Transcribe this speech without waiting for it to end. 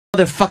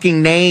their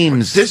fucking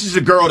names. This is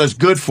a girl that's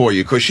good for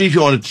you because she's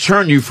going to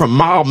turn you from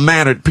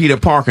mild-mannered Peter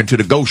Parker to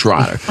the Ghost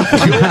Rider.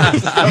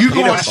 You're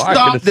going to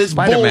stop this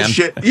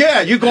bullshit.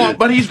 Yeah, you're going,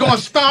 but he's going to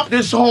stop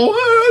this whole.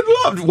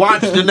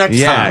 Watch the next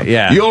time.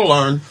 Yeah. You'll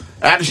learn.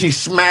 After she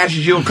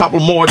smashes you a couple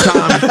more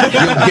times, you'll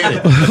get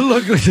it.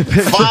 Look at the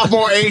picture. 5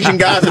 more Asian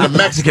guys and a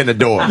Mexican at the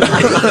door.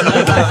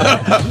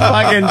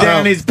 Fucking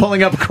Danny's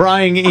pulling up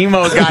crying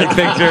emo guy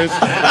pictures.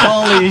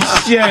 Holy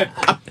shit.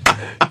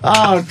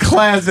 Oh,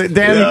 classic.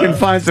 Danny can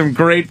find some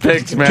great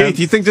pics, man. Keith,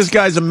 you think this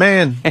guy's a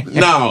man?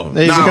 No.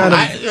 He's kind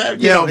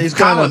of, he's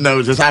Colin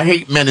knows this. I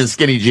hate men in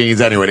skinny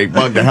jeans anyway. They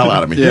bug the hell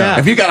out of me. Yeah.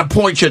 If you got to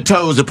point your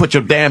toes and put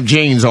your damn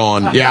jeans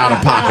on, you're out of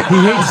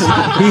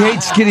pocket. He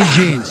hates skinny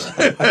jeans.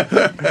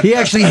 He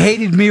actually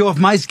hated me off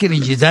my skinny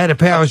jeans. I had a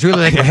pair. I was really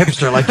like a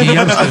hipster, like you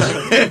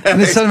youngsters.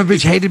 And this son of a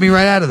bitch hated me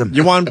right out of them.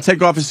 You want him to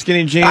take off his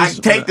skinny jeans? I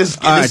take the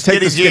skinny, take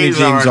the skinny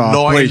jeans off.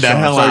 Annoying Please, the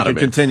hell so out of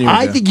me. me. Continue.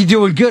 I think you're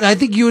doing good. I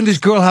think you and this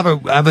girl have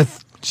a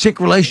sick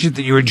relationship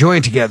that you're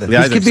enjoying together.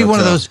 Yeah, this could be one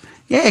of those.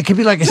 Yeah, it could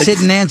be like a Sid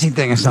and Nancy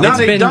thing or something. No,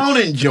 they don't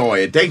enjoy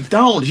it. They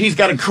don't. She's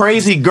got a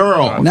crazy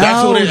girl. No,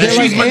 That's what it is. they're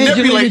She's like Angelina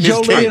manipulating this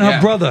Jolie kid. and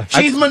her brother.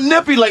 She's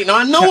manipulating.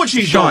 I know what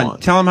she's Sean, doing.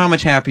 tell him how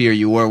much happier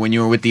you were when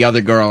you were with the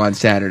other girl on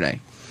Saturday.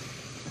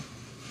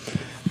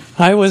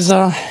 I was,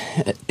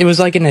 it was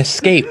like an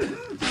escape. You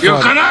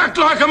can act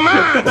like a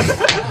man.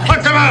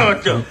 What's the matter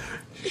with you?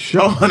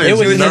 Sean It is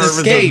was an nervous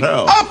escape. as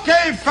hell.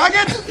 Okay,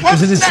 faggot.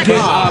 What's Is it a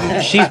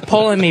next? She's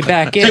pulling me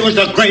back in. It was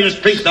the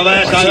greatest piece of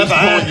ass I ever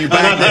had. you And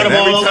I've back had them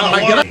every all time over I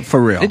the get world. up.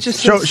 For real. It just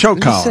show says- show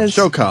it Colin. says-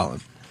 Show Colin.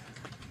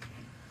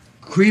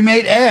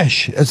 Cremate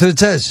ash. That's what it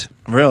says.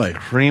 Really?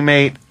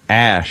 Cremate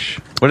ash.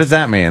 What does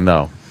that mean,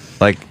 though?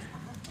 Like,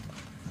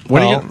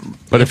 What do you?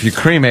 but if you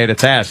cremate,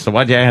 it's ash. So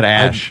why'd you add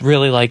ash? I'd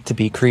really like to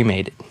be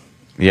cremated.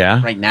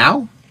 Yeah? Right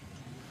now?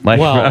 Like,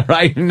 Well-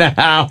 right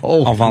now.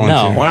 I'll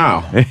volunteer. No.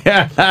 Wow.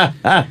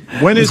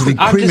 When is This will be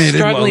I'm just cremated.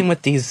 struggling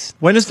with these.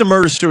 when is the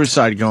murder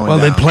suicide going? Well,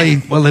 down?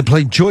 they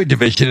play Joy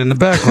Division in the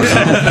background.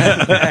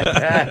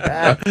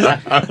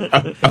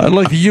 I'd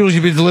like to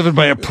usually be delivered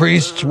by a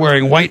priest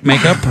wearing white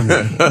makeup.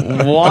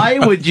 Why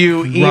would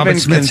you even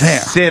Smith's hair.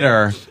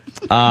 consider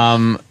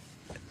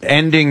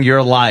ending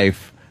your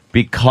life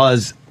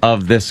because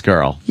of this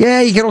girl?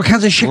 Yeah, you get all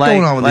kinds of shit Like-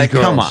 going on with like, these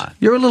girls. come on.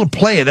 You're a little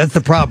player. That's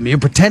the problem. You're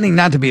pretending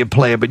not to be a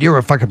player, but you're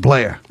a fucking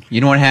player.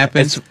 You know what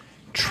happened?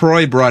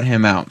 Troy brought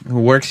him out, who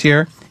works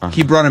here.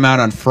 He brought him out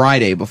on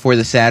Friday before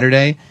the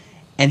Saturday,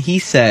 and he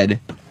said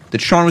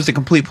that Sean was a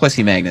complete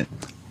pussy magnet.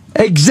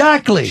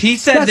 Exactly. He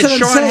said That's that what I'm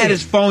Sean saying. had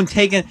his phone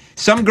taken.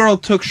 Some girl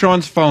took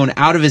Sean's phone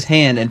out of his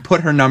hand and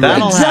put her number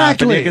That'll in. happen.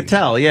 Exactly. You could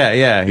tell.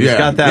 Yeah. He's Yeah.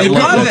 got that He look.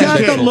 got Look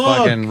that at shit. the look.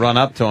 Fucking run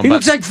up to him. He but,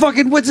 looks like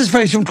fucking what's his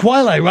face from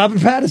Twilight, Robert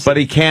Pattinson. but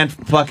he can't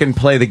fucking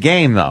play the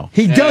game, though.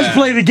 He does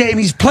play the game.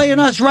 He's playing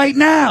us right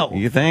now.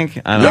 You think?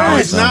 I don't No, know.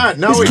 he's not.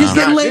 No, This he's kid's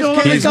getting not. laid all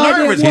over He's the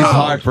goddamn nervous. He's world.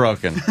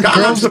 heartbroken. God,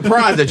 I'm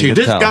surprised at you. You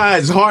can This tell. guy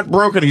is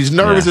heartbroken. He's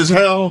nervous as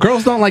hell.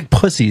 Girls don't like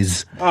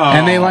pussies,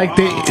 and they like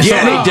the.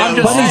 Yeah, they do. I'm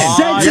just But he's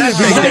saying. sensitive. Yes,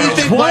 He's they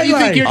like do. Why do you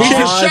think your He's chick?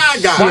 a shy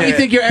guy. Why do you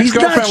think your He's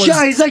not ex-girlfriend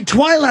shy. was He's like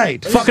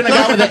Twilight. fucking a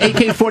guy with an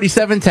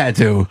AK-47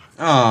 tattoo?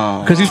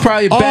 Oh. Because he's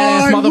probably a badass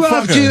I love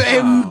motherfucker. you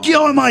and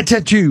you're my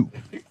tattoo.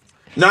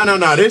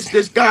 No.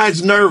 This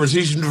guy's nervous.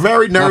 He's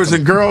very nervous,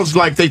 and girls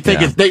like they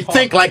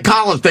think like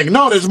Colin's thinking.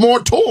 No, there's more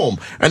to him,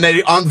 and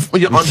they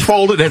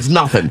unfold it as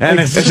nothing. And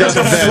it's just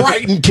a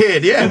frightened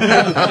kid.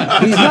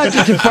 Yeah, He's not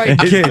just a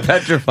frightened He's kid.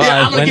 petrified.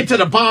 yeah. I'm gonna get to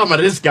the bottom of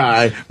this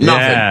guy. Nothing.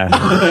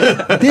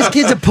 Yeah. This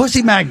kid's a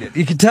pussy magnet.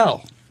 You can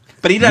tell.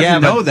 But he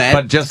doesn't know that.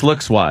 But just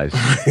looks wise.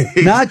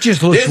 Not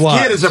just looks This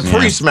wise. kid is a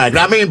priest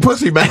magnet. I mean,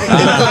 pussy magnet.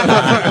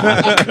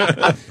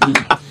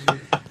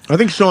 I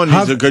think Sean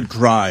needs a good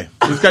cry.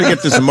 He's got to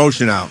get this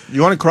emotion out.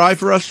 You want to cry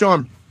for us,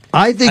 Sean?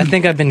 I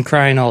think I've been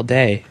crying all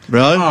day.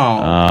 Really?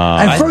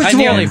 And first I of all,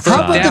 nearly how broke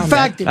about the down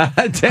fact?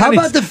 How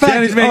about the fact?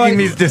 Danny's all making right,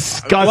 these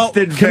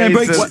disgusted can I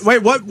break- faces.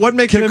 Wait, what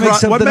makes Can you I make cry? What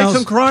something makes else?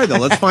 him cry, though?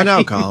 Let's find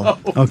out, Colin.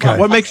 Okay.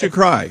 What makes you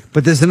cry?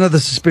 But there's another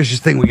suspicious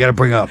thing we got to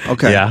bring up.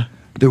 Okay. Yeah.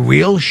 The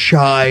real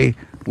shy,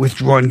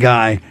 withdrawn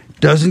guy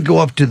doesn't go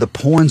up to the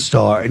porn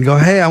star and go,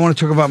 "Hey, I want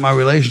to talk about my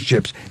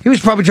relationships." He was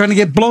probably trying to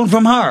get blown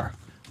from her.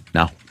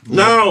 No.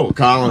 No,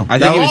 Colin. I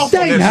think he was- You're off on this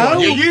Dang, one. how?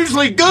 You're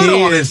usually good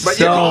He on is this, but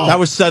so- you're off. That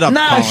was set up.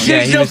 Nah, Colin. she's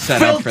Yeah, he a was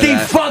set up for filthy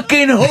that.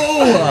 fucking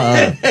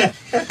whore.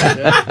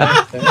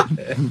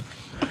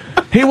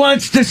 He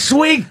wants the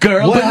sweet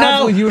girl, What but now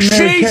happened with you and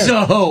Mary she's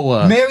Carey? a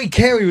whore. Mary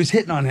Carey was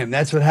hitting on him.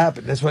 That's what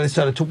happened. That's why they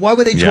started to. Why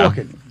were they Yeah.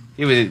 talking?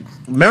 He was.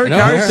 Mary No,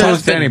 Carey Mary- said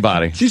Close to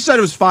anybody. She said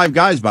it was 5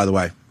 guys, by the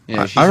way.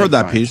 Yeah, she I heard said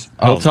that 5. piece.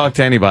 He'll talk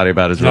to anybody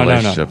about his No, no, no.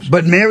 relationships.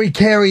 But Mary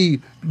Carey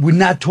would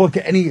not talk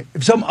to any.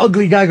 If some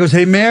ugly guy goes,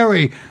 "Hey,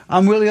 Mary,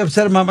 I'm really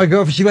upset about my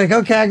girlfriend," she'd be like,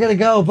 "Okay, I gotta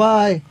go.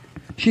 Bye."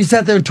 She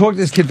sat there and talked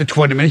to this kid for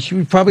 20 minutes. She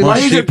would probably Well,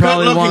 like. He's she a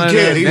probably good-looking wanted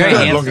kid. to- He's a Very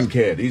good-looking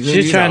kid. He's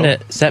She's trying to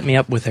set me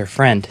up with her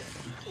friend.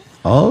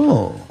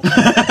 Oh. What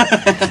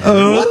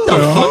the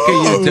fuck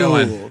are you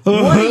doing?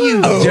 What are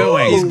you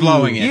doing? He's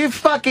blowing it. You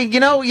fucking, you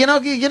know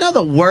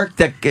the work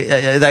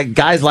that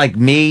guys like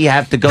me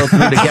have to go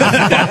through to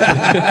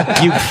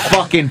get. You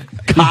fucking.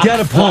 You got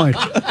a point.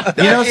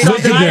 You know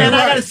something? there. And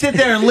I gotta sit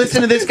there and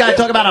listen to this guy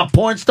talk about how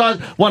porn stars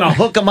want to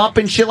hook him up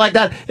and shit like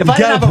that. If I got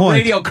didn't a have a point.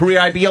 radio career,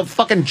 I'd be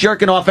fucking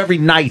jerking off every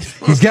night.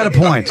 He's got a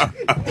point.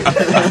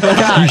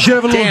 You should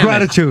have a little damn it.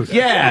 gratitude.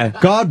 Yeah.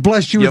 God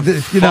bless you with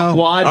this, you know.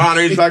 Fuckwad. Oh,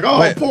 he's like,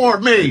 oh, poor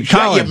me.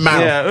 Shut your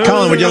mouth. Yeah.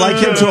 Colin, would you like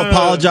him to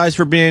apologize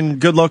for being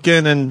good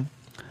looking and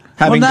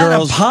having Well, not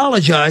girls?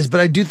 apologize, but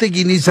I do think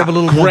he needs to have a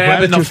little more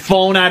Grabbing the gratitude.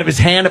 phone out of his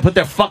hand and put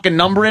their fucking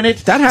number in it.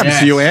 That happens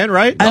to you, Ann,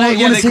 right? And I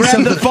Yeah, wanna they say grab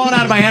something. the phone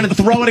out of my hand and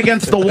throw it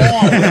against the wall.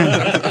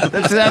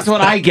 that's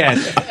what I get.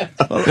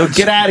 Yo,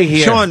 get out of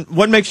here. Sean,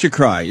 what makes you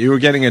cry? You were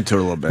getting into it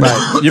a little bit.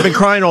 You've been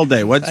crying all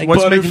day. What's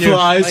making you?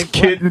 Butterflies,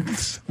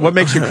 kittens. What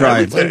makes you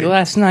cry? Like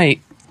last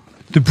night.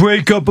 The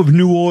breakup of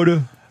New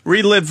Order.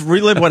 Relive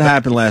what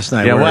happened last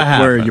night. Yeah, where, what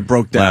happened where you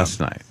broke down last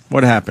night?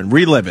 What happened?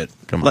 Relive it.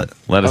 Come on,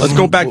 let us- Let's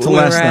go back to We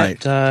last were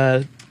night.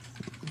 at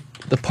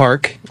the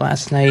park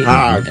last night.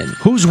 Ah. and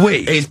Who's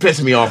we? He's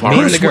pissing me off me and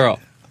already. the girl.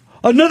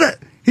 Another.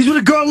 He's with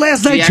a girl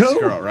last night, The too?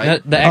 ex-girl,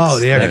 right? The ex. Oh,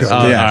 the ex-girl.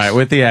 Oh, Yes. all right,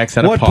 with the ex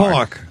at What a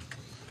park.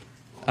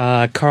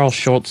 park? Carl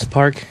Schultz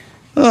Park.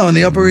 Oh, on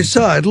the Upper East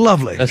Side.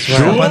 Lovely. That's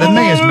right. By the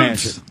mayor's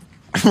mansion.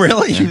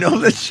 Really? You know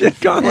this shit,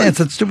 Colin? Yeah, it's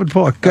that stupid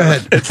park. Go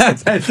ahead.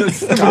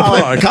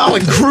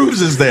 Colin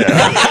Cruz is there.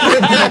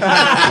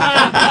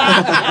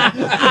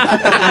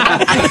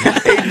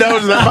 He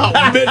knows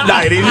about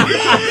midnight. He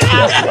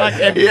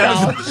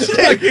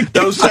has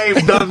those same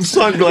dumb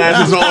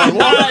sunglasses on.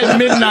 Why at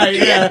midnight?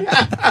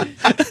 Yeah.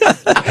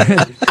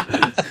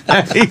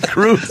 He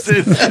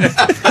cruises.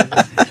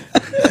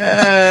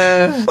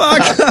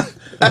 Fuck.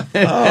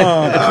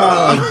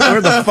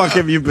 Where the fuck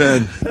have you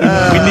been? We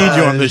need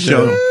you on this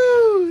show.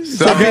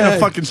 Stop being a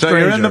fucking So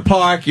stranger. you're in the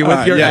park. You're with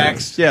All right, your yeah.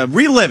 ex. Yeah,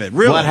 relive it.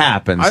 Relive What it.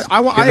 happens?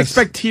 I Give us-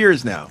 expect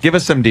tears now. Give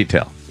us some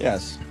detail.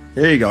 Yes.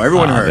 There you go.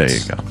 Everyone Ah, there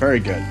hurts. you go. Very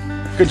good.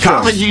 Good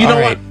job. Colin, you know All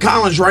right. what?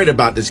 Colin's right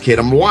about this kid.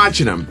 I'm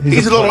watching him.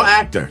 He's a little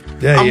actor.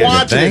 Yeah, I'm he is.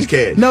 watching You this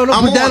kid. No, don't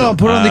I'm put that on.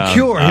 Put on The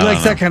Cure. He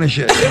likes that kind of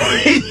shit.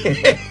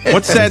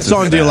 What sad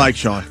song do you like,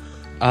 Sean?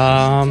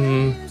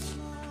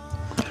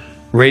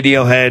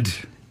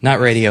 Radiohead. Not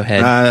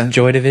Radiohead.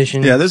 Joy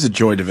Division. Yeah, there's a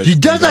Joy Division. He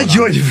does like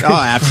Joy Division. Oh,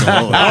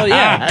 absolutely. Oh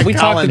yeah, we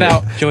talked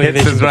about Joy Hits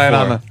Division us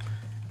right before.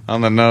 on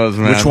the nose,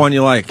 man. Which one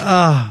you like?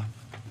 I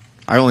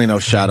only know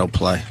Shadow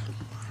Play.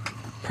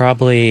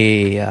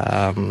 Probably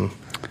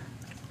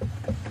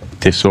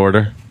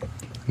Disorder.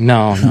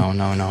 no.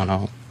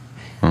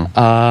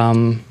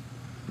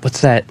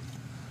 What's that?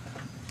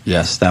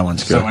 Yes, that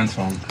one's good. So when's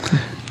home?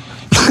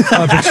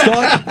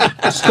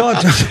 But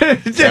start.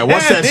 Yeah,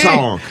 what's that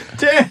song?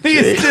 Danny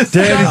is just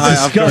Danny's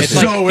disgusting. It's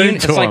like so into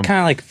it's like him. kind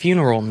of like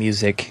funeral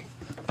music.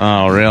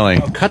 Oh, really?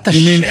 Cut the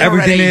You mean shit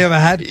everything already. they ever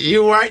had?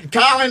 You right,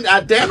 Colin?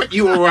 Damn it,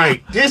 you were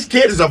right. This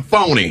kid is a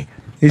phony.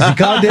 He's a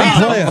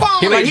goddamn player.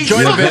 He likes He's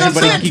Joy sucking Division, us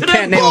but he into can't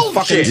that name a fucking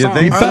bullshit.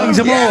 song. He bangs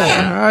them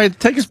all. All right,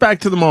 take us back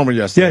to the moment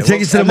yesterday. Yeah,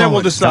 take us to the and then moment.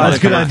 we'll decide. That's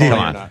a good if idea. we're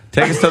Come funny or on.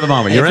 Take us to the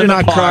moment. You're If in you're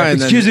the not park. crying,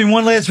 then- Excuse me,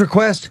 one last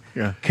request.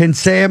 Yeah. Can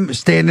Sam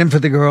stand in for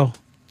the girl?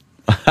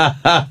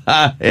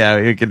 Yeah,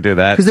 you can do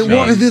that. Because they're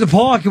walking through the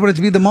park. You want it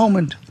to be the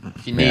moment.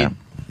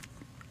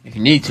 If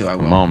you need to, I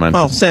will. Moment.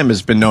 Well, Sam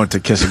has been known to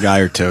kiss a guy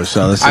or two,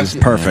 so this is I've-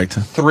 perfect.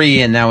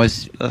 3, and that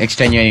was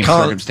extenuating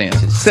Colin-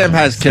 circumstances. Sam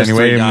has kissed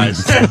Anyway, 3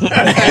 guys.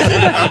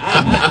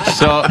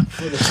 so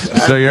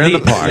you're in the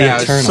park.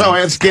 Yeah, Eternal. So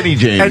and Skinny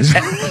James.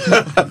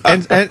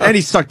 and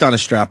he sucked on a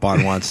strap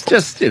on once.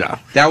 Just, you know.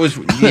 that was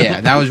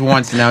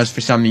once, and that was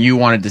for something you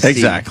wanted to see.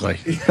 Exactly.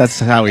 That's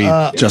how he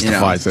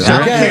justifies I it.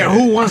 don't care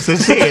who wants to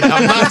see it.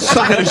 I'm not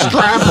sucking a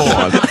strap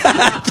on.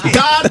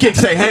 God can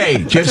say,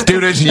 hey, just do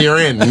this and you're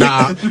in.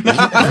 Nah.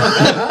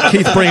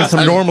 Keith bringing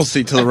some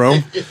normalcy to the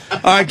room. All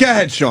right, go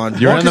ahead, Sean.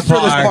 You're Walk in the us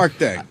through this park. park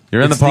thing.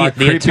 You're in the It's park.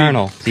 the creepy.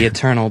 Eternal. The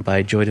Eternal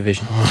by Joy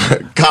Division.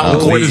 Colin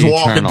Quinn is the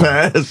walking Eternal.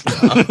 past.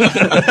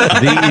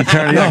 The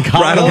eternal. Yeah,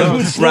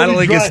 Colin-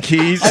 Rattling his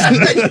keys.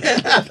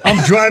 I'm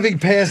driving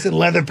past in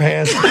leather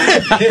pants.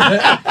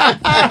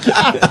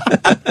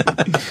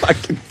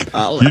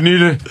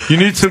 You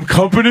need some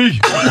company.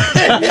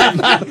 I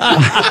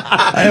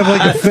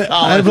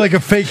have like a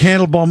fake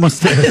handlebar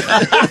mustache.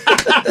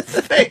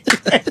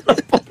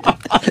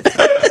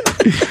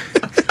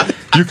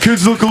 Your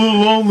kids look a little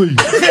lonely.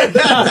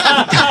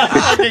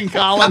 Fucking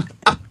Colin.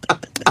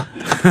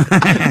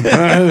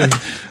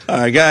 All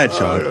right, go ahead,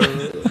 Sean.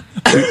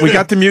 We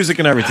got the music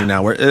and everything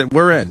now.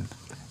 We're in.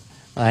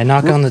 I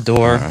knock on the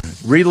door,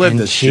 Relive and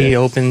this she shit.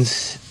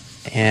 opens,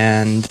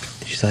 and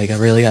she's like, "I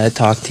really got to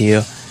talk to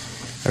you.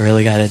 I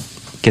really got to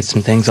get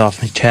some things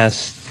off my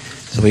chest."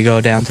 So we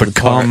go down to the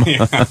park.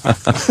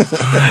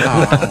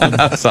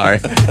 I'm sorry.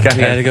 Go We got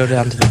to ahead. go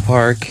down to the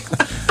park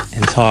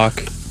and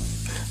talk.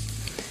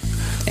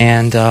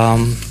 And,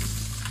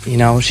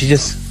 she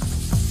just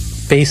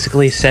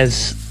basically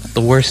says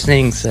the worst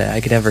things that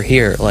I could ever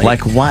hear.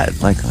 Like what?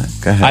 Like what?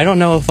 Go ahead. I don't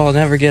know if I'll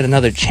never get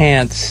another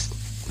chance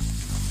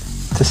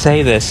to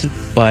say this,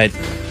 but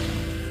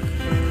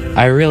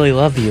I really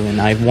love you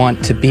and I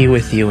want to be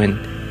with you, and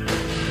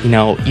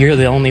you're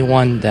the only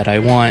one that I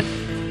want.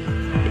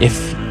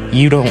 If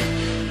you don't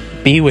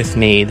be with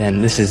me,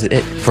 then this is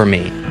it for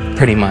me,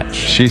 pretty much.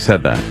 She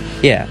said that.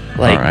 Yeah,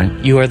 like, All right.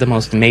 you are the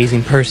most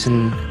amazing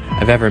person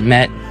I've ever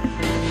met.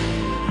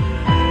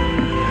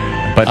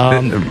 But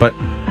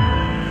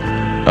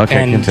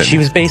okay, and continue. she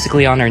was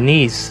basically on her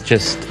knees,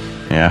 just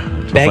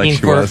just begging like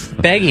she was.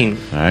 begging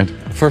All right.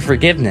 for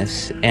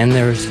forgiveness, and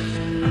there was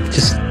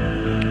just,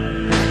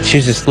 she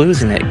was just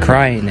losing it,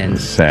 crying, and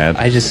sad.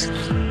 I just,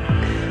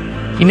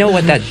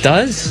 what that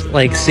does,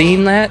 like,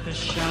 seeing that.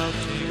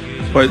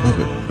 But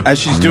as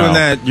she's doing No.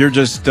 that, you're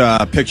just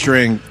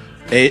picturing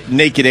a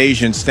naked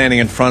Asian standing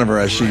in front of her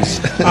as she's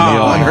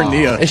on her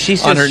knee.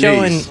 She's on just her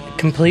showing knees.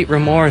 complete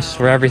remorse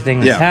for everything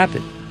that's Yeah.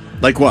 happened.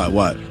 Like what?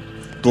 What?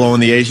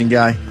 Blowing the Asian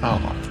guy?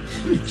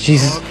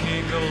 She's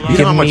You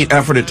know how much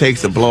effort it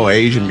takes to blow an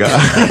Asian guy?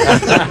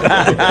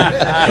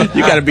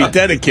 You got to be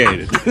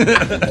dedicated.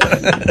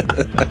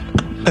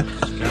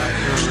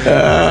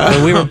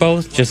 But we were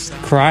both just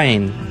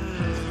crying,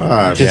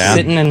 just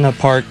sitting in the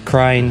park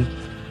crying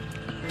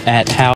at how